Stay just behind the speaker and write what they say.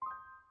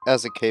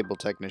As a cable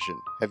technician,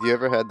 have you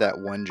ever had that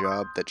one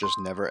job that just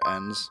never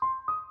ends?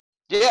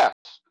 Yes,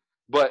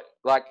 but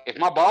like if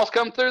my boss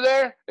come through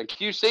there and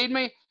QC'd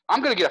me,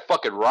 I'm gonna get a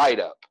fucking write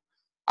up.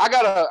 I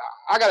got a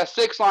I got a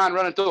 6 line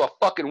running through a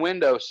fucking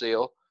window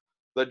sill.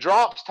 The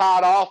drop's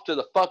tied off to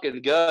the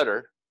fucking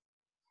gutter.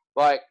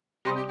 Like,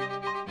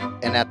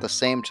 And at the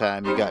same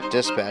time, you got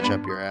dispatch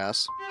up your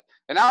ass.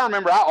 and I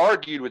remember I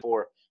argued with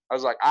her. I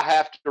was like, I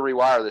have to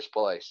rewire this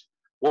place.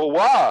 Well,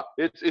 why?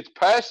 It's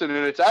passing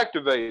and it's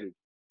activated.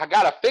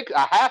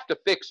 I have to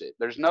fix it.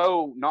 There's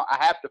no. I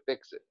have to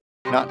fix it.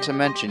 Not to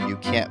mention, you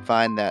can't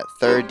find that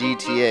third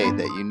DTA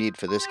that you need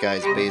for this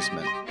guy's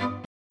basement.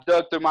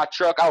 Dug through my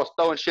truck. I was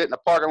throwing shit in the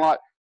parking lot.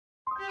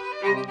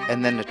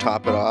 And then to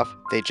top it off,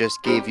 they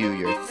just gave you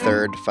your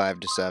third 5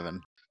 to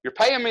 7. You're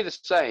paying me the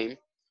same.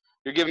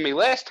 You're giving me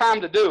less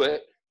time to do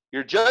it.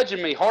 You're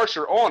judging me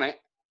harsher on it.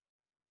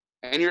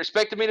 And you're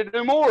expecting me to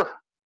do more.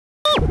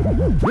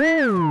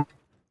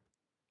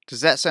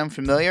 Does that sound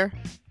familiar?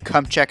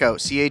 Come check out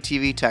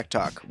CATV Tech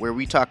Talk, where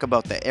we talk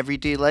about the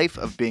everyday life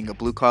of being a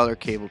blue-collar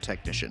cable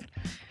technician.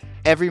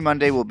 Every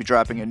Monday we'll be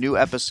dropping a new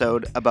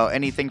episode about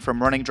anything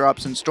from running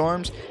drops and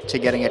storms to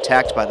getting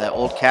attacked by that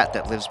old cat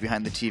that lives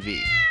behind the TV.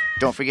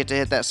 Don't forget to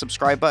hit that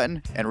subscribe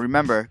button, and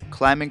remember,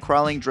 climbing,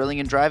 crawling, drilling,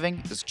 and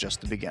driving is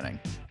just the beginning.